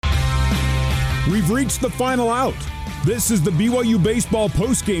We've reached the final out. This is the BYU Baseball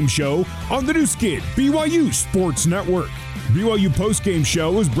Postgame Show on the new skin, BYU Sports Network. BYU Postgame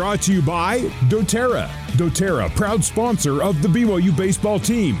Show is brought to you by doTERRA. doTERRA, proud sponsor of the BYU baseball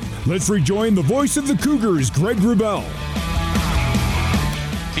team. Let's rejoin the voice of the Cougars, Greg Wrubell.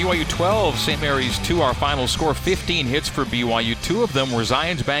 BYU 12, St. Mary's 2, our final score, 15 hits for BYU. 2 of them were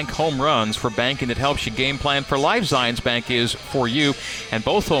Zions Bank home runs. For banking that helps you game plan for life, Zions Bank is for you. And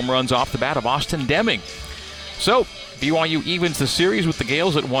both home runs off the bat of Austin Deming. So, BYU evens the series with the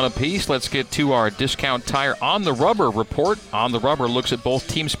Gales at 1 apiece. Let's get to our Discount Tire On the Rubber report. On the Rubber looks at both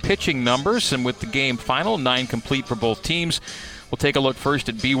teams' pitching numbers, and with the game final, 9 complete for both teams. We'll take a look first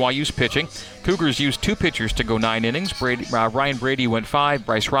at BYU's pitching. Cougars used 2 pitchers to go 9 innings. Ryan Brady went 5,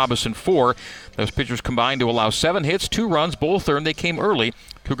 Bryce Robinson 4. Those pitchers combined to allow 7 hits, 2 runs, both earned. They came early.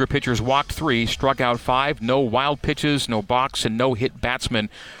 Cougar pitchers walked 3, struck out 5, no wild pitches, no balks, and no hit batsmen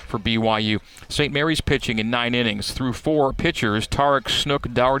for BYU. St. Mary's pitching in 9 innings through 4 pitchers, Tarek,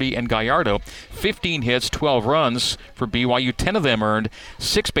 Snook, Dougherty, and Gallardo. 15 hits, 12 runs for BYU, 10 of them earned,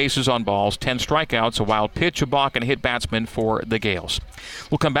 6 bases on balls, 10 strikeouts, a wild pitch, a balk, and a hit batsman for the Gales.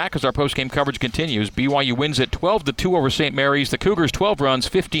 We'll come back as our post-game coverage continues. BYU wins at 12-2 over St. Mary's. The Cougars 12 runs,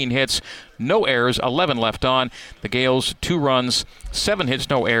 15 hits, no errors, 11 left on. The Gales 2 runs, 7 hits,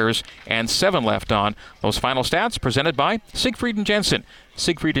 no errors, and 7 left on. Those final stats presented by Siegfried and Jensen.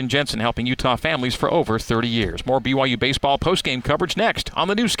 Siegfried and Jensen helping Utah families for over 30 years. More BYU baseball postgame coverage next on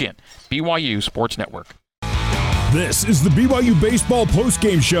the new skin, BYU Sports Network. This is the BYU Baseball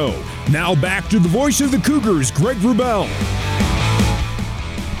Postgame Show. Now back to the voice of the Cougars, Greg Wrubell.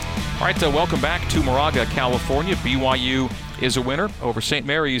 All right, welcome back to Moraga, California. BYU is a winner over St.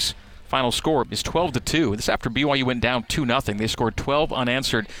 Mary's. Final score is 12-2. This after BYU went down 2-0. They scored 12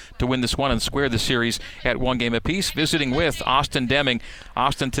 unanswered to win this one and square the series at 1 game apiece. Visiting with Austin Deming.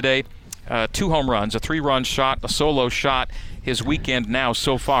 Austin today, 2 home runs, a 3-run shot, a solo shot. His weekend now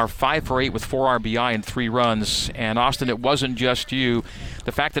so far, 5 for 8 with 4 RBI and 3 runs. And Austin, it wasn't just you.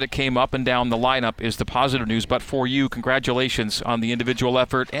 The fact that it came up and down the lineup is the positive news. But for you, congratulations on the individual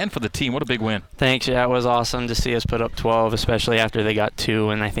effort and for the team. What a big win. Thanks. Yeah, it was awesome to see us put up 12, especially after they got 2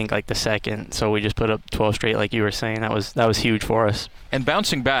 and I think like the second. So we just put up 12 straight like you were saying. That was huge for us. And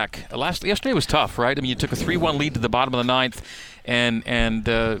bouncing back, yesterday was tough, right? I mean, you took a 3-1 lead to the bottom of the 9th. And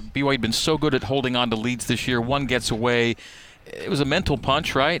BYU had been so good at holding on to leads this year. One gets away. It was a mental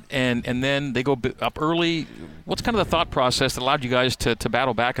punch, right? And then they go up early. What's kind of the thought process that allowed you guys to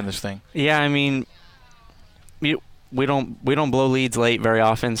battle back in this thing? Yeah, I mean, we don't blow leads late very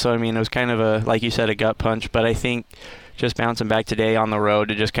often. So I mean, it was kind of a, like you said, a gut punch. But I think just bouncing back today on the road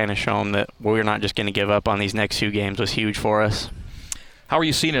to just kind of show them that we're not just going to give up on these next 2 games was huge for us. How are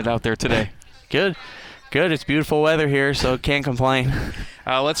you seeing it out there today? Good. It's beautiful weather here, so can't complain.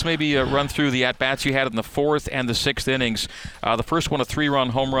 Let's maybe run through the at-bats you had in the 4th and the 6th innings. The first one, a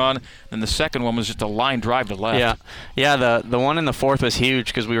 3-run home run, and the second one was just a line drive to left. Yeah. The one in the 4th was huge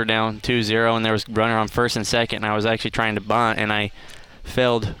because we were down 2-0, and there was a runner on 1st and 2nd, and I was actually trying to bunt, and I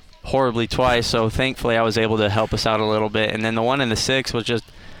failed horribly twice, so thankfully I was able to help us out a little bit. And then the one in the 6th was just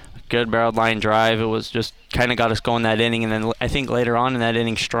good barreled line drive. It was just kind of got us going that inning, and then I think later on in that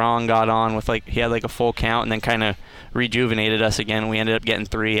inning, Strong got on with he had a full count, and then kind of rejuvenated us again. We ended up getting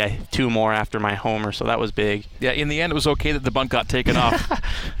 2 more after my homer, so that was big. Yeah, in the end, it was okay that the bunt got taken off.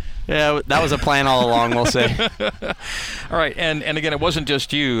 Yeah, that was a plan all along, we'll say. All right, and again, it wasn't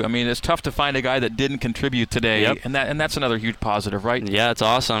just you. I mean, it's tough to find a guy that didn't contribute today, yep. and that's another huge positive, right? Yeah, it's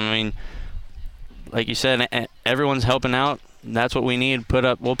awesome. I mean, like you said, everyone's helping out. That's what we need.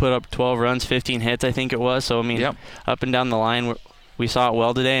 We'll put up 12 runs, 15 hits, I think it was. So, I mean, yep. Up and down the line, we saw it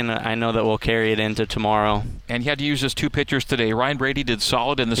well today, and I know that we'll carry it into tomorrow. And you had to use just 2 pitchers today. Ryan Brady did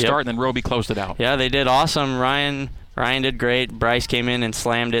solid in the start, and then Roby closed it out. Yeah, they did awesome. Ryan did great. Bryce came in and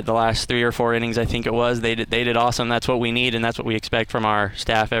slammed it the last 3 or 4 innings, I think it was. They did awesome. That's what we need, and that's what we expect from our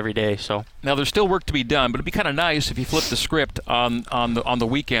staff every day. So now there's still work to be done, but it'd be kind of nice if you flipped the script on the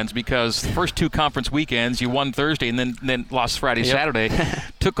weekends, because the first 2 conference weekends you won Thursday and then lost Friday, yep. Saturday.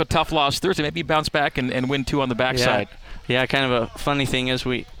 Took a tough loss Thursday. Maybe bounce back and win 2 on the backside. Yeah, kind of a funny thing is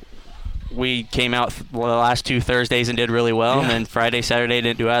we came out the last 2 Thursdays and did really well, and then Friday, Saturday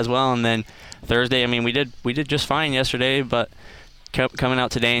didn't do as well, and then Thursday, I mean, we did just fine yesterday, but coming out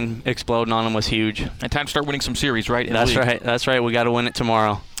today and exploding on them was huge. And time to start winning some series, right? That's right. We got to win it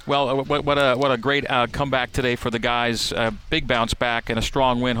tomorrow. Well, what a great comeback today for the guys. Big bounce back and a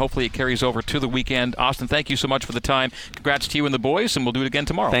strong win. Hopefully it carries over to the weekend. Austin, thank you so much for the time. Congrats to you and the boys, and we'll do it again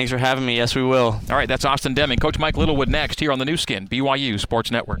tomorrow. Thanks for having me. Yes, we will. All right, that's Austin Deming. Coach Mike Littlewood next here on the new skin, BYU Sports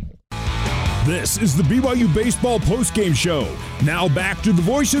Network. This is the BYU Baseball Postgame Show. Now back to the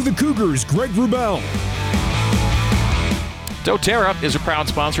voice of the Cougars, Greg Wrubell. doTERRA is a proud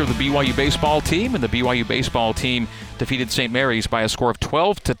sponsor of the BYU baseball team, and the BYU baseball team defeated St. Mary's by a score of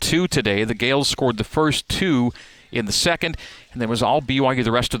 12-2 today. The Gales scored the first 2 in the second, and then was all BYU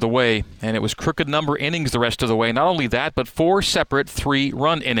the rest of the way, and it was crooked number innings the rest of the way. Not only that, but 4 separate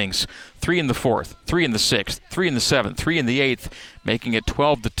 3-run innings. 3 in the 4th, 3 in the 6th, 3 in the 7th, 3 in the 8th, making it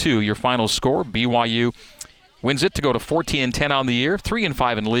 12-2. Your final score, BYU wins it to go to 14-10 on the year,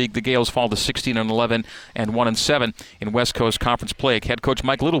 3-5 in league. The Gales fall to 16-11 and 1-7 in West Coast Conference play. Head coach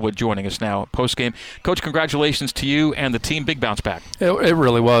Mike Littlewood joining us now post game. Coach, congratulations to you and the team. Big bounce back. It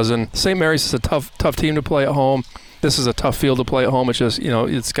really was, and St. Mary's is a tough team to play at home. This is a tough field to play at home. It's just,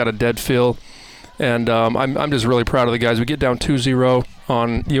 it's got a dead feel, and I'm just really proud of the guys. We get down 2-0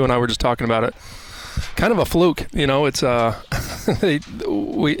 on. You and I were just talking about it. Kind of a fluke, it's it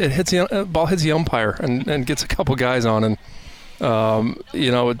hits the ball hits the umpire and gets a couple guys on, and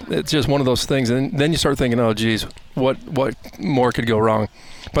it's just one of those things. And then you start thinking, oh geez, what more could go wrong?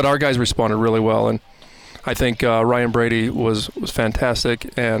 But our guys responded really well, and I think Ryan Brady was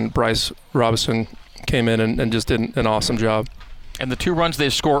fantastic, and Bryce Robinson came in and just did an awesome job. And the 2 runs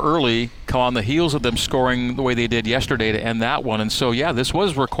they score early come on the heels of them scoring the way they did yesterday to end that one. And so, this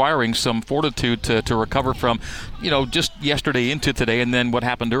was requiring some fortitude to recover from, just yesterday into today and then what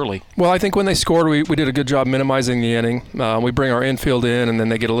happened early. Well, I think when they scored, we did a good job minimizing the inning. We bring our infield in, and then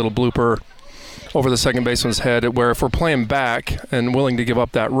they get a little blooper over the second baseman's head, where if we're playing back and willing to give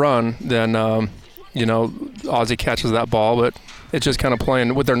up that run, then, Ozzie catches that ball. But it's just kind of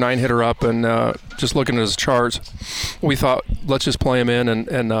playing with their 9-hitter up and just looking at his charts. We thought, let's just play him in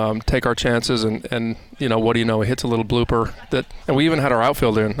and take our chances. And what do you know? He hits a little blooper. And we even had our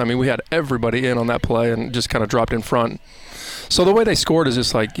outfield in. I mean, we had everybody in on that play and just kind of dropped in front. So the way they scored is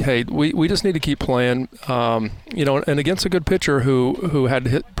just like, hey, we just need to keep playing, and against a good pitcher who had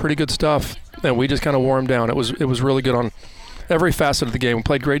hit pretty good stuff, and we just kind of wore him down. It was really good on every facet of the game. We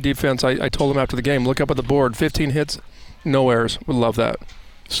played great defense. I told him after the game, look up at the board, 15 hits, no errors. We love that.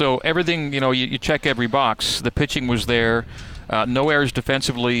 So everything, you check every box. The pitching was there, no errors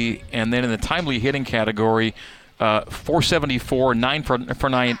defensively, and then in the timely hitting category, 474, 9 for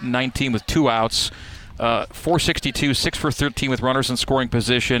 19 with 2 outs. 462, 6 for 13 with runners in scoring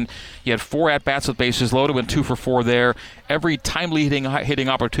position. You had 4 at-bats with bases loaded, went 2 for 4 there. Every timely hitting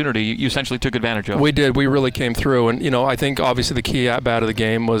opportunity, you essentially took advantage of. We did. We really came through. And, I think obviously the key at-bat of the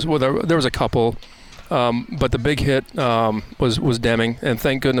game was, there was a couple, but the big hit was Deming. And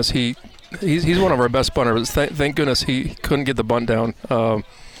thank goodness he's one of our best bunters. Thank goodness he couldn't get the bunt down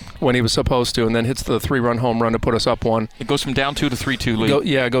when he was supposed to, and then hits the 3-run home run to put us up 1. It goes from down 2 to 3-2 lead.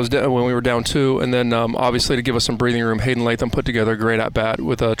 It goes down when we were down 2, and then obviously to give us some breathing room, Hayden Latham put together a great at-bat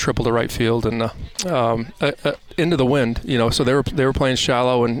with a triple to right field and into the wind. So they were playing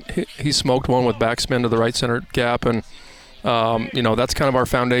shallow, and he smoked one with backspin to the right center gap, and that's kind of our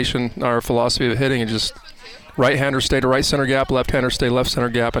foundation, our philosophy of hitting, and just right-hander stay to right center gap, left-hander stay left center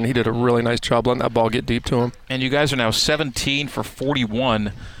gap, and he did a really nice job letting that ball get deep to him. And you guys are now 17 for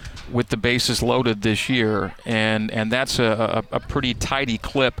 41 with the bases loaded this year, and that's a pretty tidy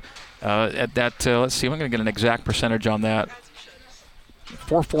clip. At that, let's see, I'm going to get an exact percentage on that.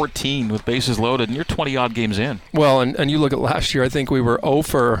 414 with bases loaded, and you're 20-odd games in. Well, and you look at last year, I think we were 0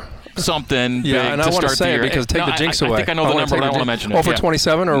 for something. Yeah, and I want to say it because take the jinx away. I think I know the number, but I don't want to mention it. 0 for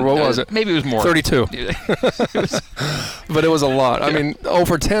 27, or what was it? Maybe it was more. 32. But it was a lot. I mean, 0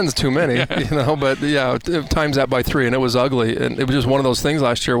 for 10 is too many, but times that by 3, and it was ugly. And it was just one of those things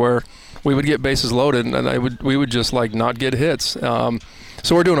last year where we would get bases loaded, and we would just not get hits.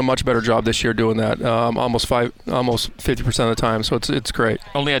 So we're doing a much better job this year doing that, almost 50% of the time. So it's great.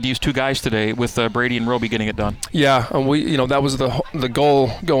 Only had to use 2 guys today with Brady and Roby getting it done. Yeah, and we that was the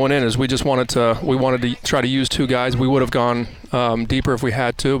goal going in, is we wanted to try to use 2 guys. We would have gone deeper if we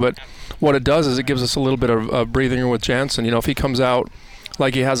had to, but what it does is it gives us a little bit of breathing room with Jansen. If he comes out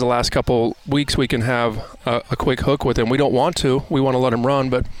like he has the last couple weeks, we can have a quick hook with him. We don't want to. We want to let him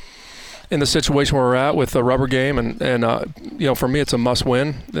run, but in the situation where we're at with the rubber game, and for me it's a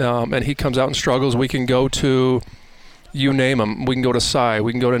must-win, and he comes out and struggles, we can go to, you name him. We can go to Cy,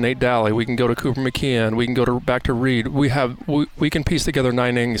 we can go to Nate Daly, we can go to Cooper McKeon, we can go back to Reed. We can piece together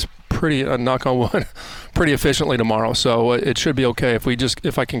 9 innings pretty, knock on wood, pretty efficiently tomorrow. So it should be okay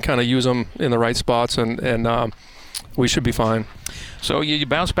if I can kind of use them in the right spots and we should be fine. So you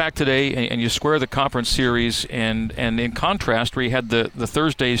bounce back today and you square the conference series, and in contrast, where you had the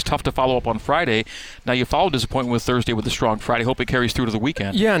Thursdays tough to follow up on Friday, now you follow disappointment with Thursday with a strong Friday. Hope it carries through to the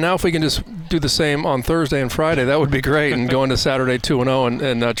weekend. Yeah, now if we can just do the same on Thursday and Friday, that would be great, and go into Saturday 2-0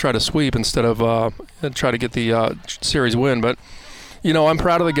 and try to sweep instead of try to get the series win. But I'm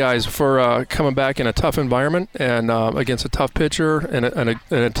proud of the guys for coming back in a tough environment and against a tough pitcher and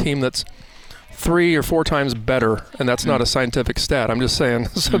a team that's 3 or 4 times better, and that's not a scientific stat. I'm just saying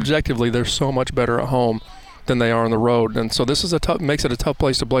subjectively they're so much better at home than they are on the road, and so this is makes it a tough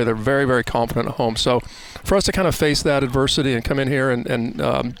place to play. They're very, very confident at home. So for us to kind of face that adversity and come in here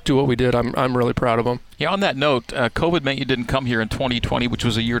and do what we did, I'm really proud of them. Yeah, on that note, COVID meant you didn't come here in 2020, which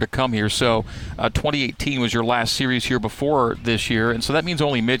was a year to come here. So 2018 was your last series here before this year, and so that means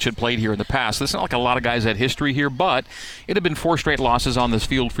only Mitch had played here in the past. It's not like a lot of guys had history here, but it had been 4 straight losses on this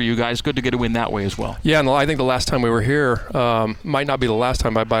field for you guys. Good to get a win that way as well. Yeah, and I think the last time we were here might not be the last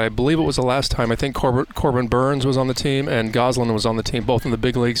time, but I believe it was the last time. I think Corbin Burns was on the team and Goslin was on the team, both in the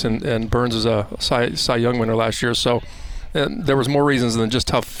big leagues, and Burns is a Cy Young winner last year. So there was more reasons than just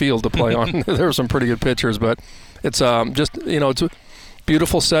tough field to play on. There were some pretty good pitchers, but it's just, it's a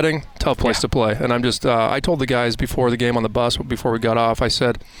beautiful setting, tough place to play. And I'm just, I told the guys before the game on the bus, before we got off, I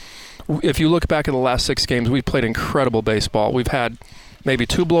said, if you look back at the last 6 games, we've played incredible baseball. We've had maybe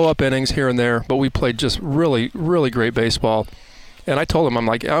 2 blow-up innings here and there, but we played just really, really great baseball. And I told him,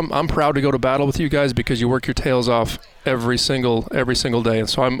 I'm proud to go to battle with you guys because you work your tails off every single day. And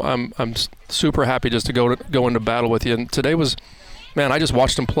so I'm super happy just to go into battle with you. And today was, man, I just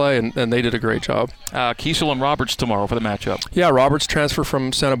watched them play and they did a great job. Kiesel and Roberts tomorrow for the matchup. Yeah, Roberts transfer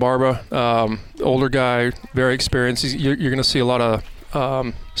from Santa Barbara, older guy, very experienced. You're going to see a lot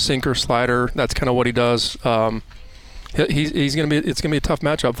of sinker, slider. That's kind of what he does. It's going to be a tough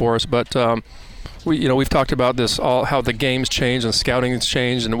matchup for us, but. We've talked about this, how the game's changed and scouting has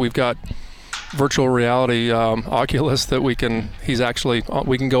changed, and we've got virtual reality Oculus that we can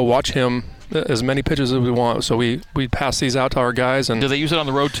go watch him as many pitches as we want. So we pass these out to our guys. And do they use it on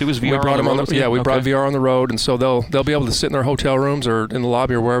the road too? Is VR we brought on the road? We brought VR on the road, and so they'll be able to sit in their hotel rooms or in the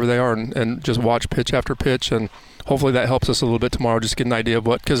lobby or wherever they are and just watch pitch after pitch, and hopefully that helps us a little bit tomorrow, just get an idea of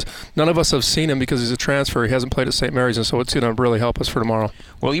because none of us have seen him because he's a transfer. He hasn't played at St. Mary's, and so it's going to really help us for tomorrow.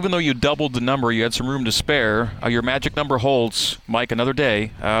 Well, even though you doubled the number, you had some room to spare. Your magic number holds, Mike, another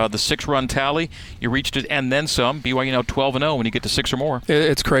day. The 6-run tally, you reached it and then some. BYU now 12-0 when you get to 6 or more.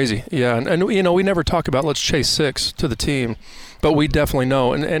 It's crazy, yeah. And we never talk about let's chase 6 to the team, but we definitely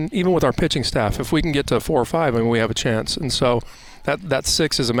know. And even with our pitching staff, if we can get to 4 or 5, we have a chance. And so that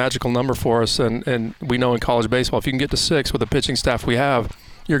 6 is a magical number for us, and we know in college baseball, if you can get to 6 with the pitching staff we have,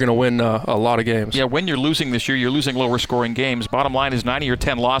 you're going to win a lot of games. Yeah, when you're losing this year, you're losing lower-scoring games. Bottom line is 9 of your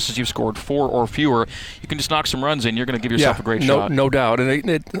 10 losses, you've scored 4 or fewer. You can just knock some runs in, you're going to give yourself a great shot. No doubt. And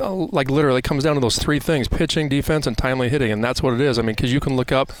it literally comes down to those 3 things, pitching, defense, and timely hitting, and that's what it is. Because you can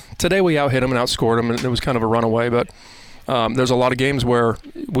look up. Today we out-hit them and outscored them, and it was kind of a runaway, but there's a lot of games where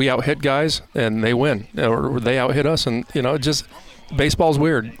we out-hit guys, and they win, or they out-hit us, and, just baseball's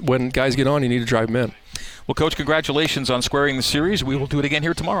weird. When guys get on, you need to drive them in. Well, Coach, congratulations on squaring the series. We will do it again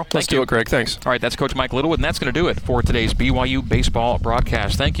here tomorrow. Let's do it, Craig. Thanks. All right, that's Coach Mike Littlewood, and that's going to do it for today's BYU baseball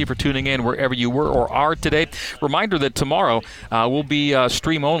broadcast. Thank you for tuning in wherever you were or are today. Reminder that tomorrow will be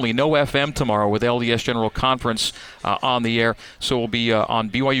stream only, no FM tomorrow with LDS General Conference on the air. So we'll be on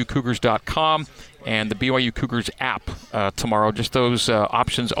BYUCougars.com and the BYU Cougars app tomorrow. Just those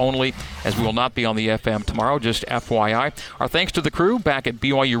options only, as we will not be on the FM tomorrow, just FYI. Our thanks to the crew back at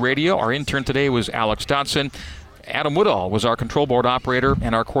BYU Radio. Our intern today was Alex Dotson. Adam Woodall was our control board operator,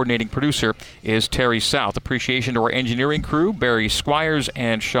 and our coordinating producer is Terry South. Appreciation to our engineering crew, Barry Squires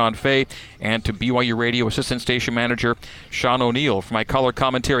and Sean Fay, and to BYU Radio Assistant Station Manager Sean O'Neill. For my color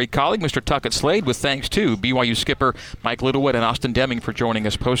commentary colleague, Mr. Tuckett Slade, with thanks to BYU skipper Mike Littlewood and Austin Deming for joining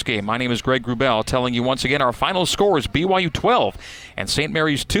us postgame. My name is Greg Grubel, telling you once again our final score is BYU 12 and St.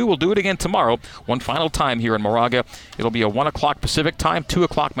 Mary's 2. We'll do it again tomorrow, one final time here in Moraga. It'll be a 1 o'clock Pacific time, 2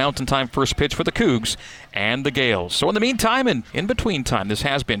 o'clock Mountain time first pitch for the Cougs and the Gales. So in the meantime and in between time, this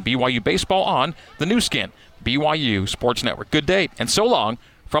has been BYU Baseball on the new skin, BYU Sports Network. Good day and so long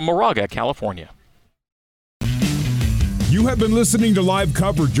from Moraga, California. You have been listening to live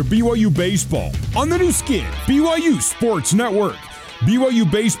coverage of BYU Baseball on the new skin, BYU Sports Network. BYU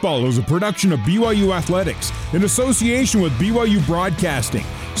Baseball is a production of BYU Athletics in association with BYU Broadcasting.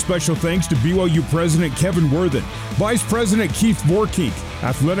 Special thanks to BYU President Kevin Worthen, Vice President Keith Vorkink,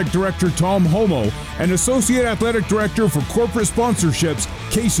 Athletic Director Tom Homo, and Associate Athletic Director for Corporate Sponsorships,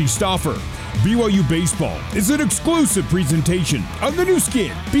 Casey Stauffer. BYU Baseball is an exclusive presentation of the new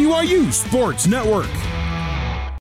skin, BYU Sports Network.